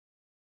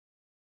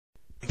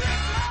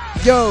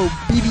Yo,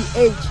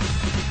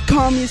 BBH,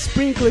 call me a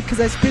sprinkler cause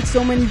I spit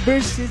so many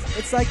verses.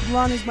 It's like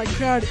Lon is my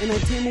crowd and I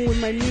tame them with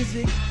my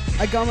music.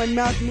 I got my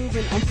mouth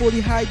moving, I'm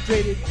fully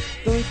hydrated.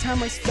 The only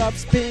time I stop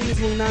spitting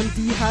is when I'm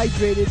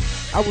dehydrated.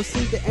 I will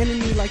sink the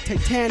enemy like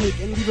Titanic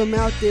and leave them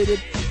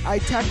outdated. I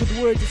attack with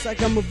words, it's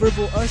like I'm a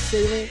verbal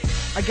assailant.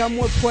 I got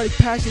more poetic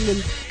passion than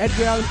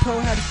Edgar Allan Poe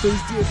had for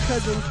his dear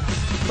cousin.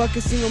 Fuck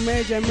a single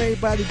marriage, I'm married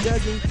by the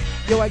dozen.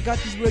 Yo, I got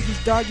these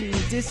rookies dogging me,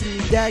 dissing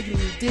me, dagging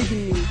me,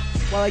 digging me,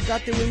 while I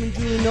got the women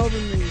drooling over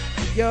me.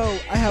 Yo,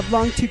 I have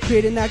longed to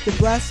create an act of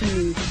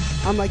blasphemy.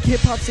 I'm like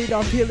hip-hop's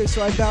Adolf Hitler,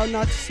 so I vow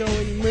not to show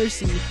any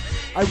mercy.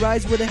 I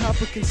rise with the help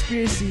of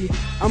conspiracy.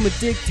 I'm a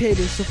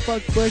dictator, so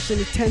fuck Bush and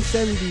the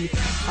 1070.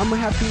 I'ma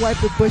have to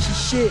wipe up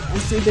Bush's shit and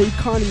save the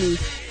economy.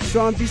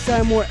 So I'm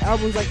beside more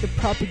albums like the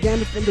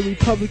propaganda from the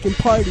Republican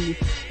Party.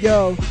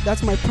 Yo,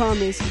 that's my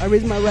promise. I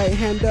raise my right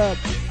hand up.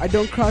 I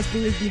don't cross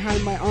fingers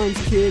behind my arms,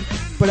 kid.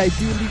 But I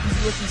do leave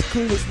these rookies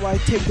clueless while I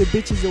take their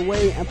bitches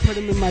away and put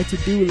them in my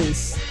to-do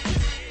list.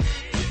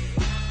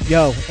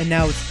 Yo, and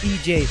now it's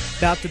EJ,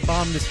 about to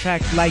bomb this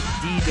track like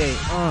D-Day.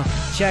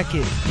 Check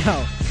it.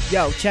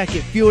 Yo, check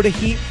it. Feel the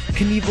heat,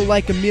 Knievel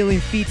like a million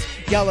feet.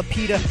 Yalla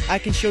Peter, I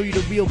can show you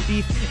the real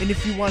beef. And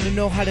if you want to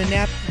know how to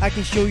nap, I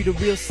can show you the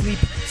real sleep.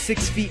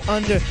 6 feet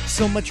under,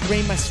 so much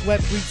rain my sweat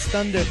breeds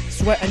thunder.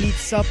 Sweat, I need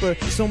supper,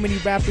 so many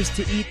rappers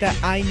to eat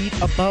that I need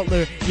a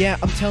butler. Yeah,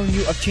 I'm telling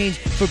you I've changed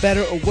for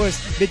better or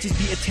worse. Bitches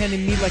be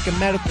attending me like a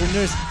medical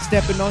nurse,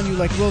 stepping on you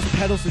like rose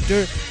petals of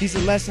dirt. These are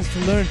lessons to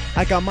learn,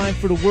 I got mine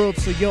for the world,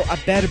 so yo, I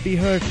better be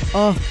heard.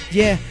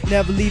 Yeah,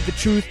 never leave the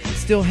truth,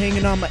 still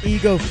hanging on my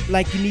ego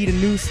like you need a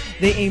noose.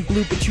 They ain't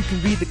blue but you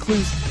can read the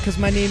clues, cause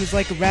my name is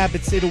like a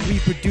rabbit, it'll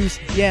reproduce.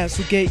 Yeah,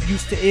 so get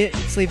used to it,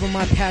 slave on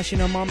my passion,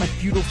 I'm on my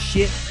feudal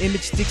shit.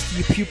 Image sticks to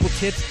your pupil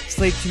tips,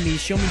 slave to me,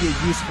 show me your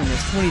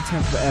usefulness.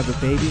 2010 forever,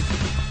 baby.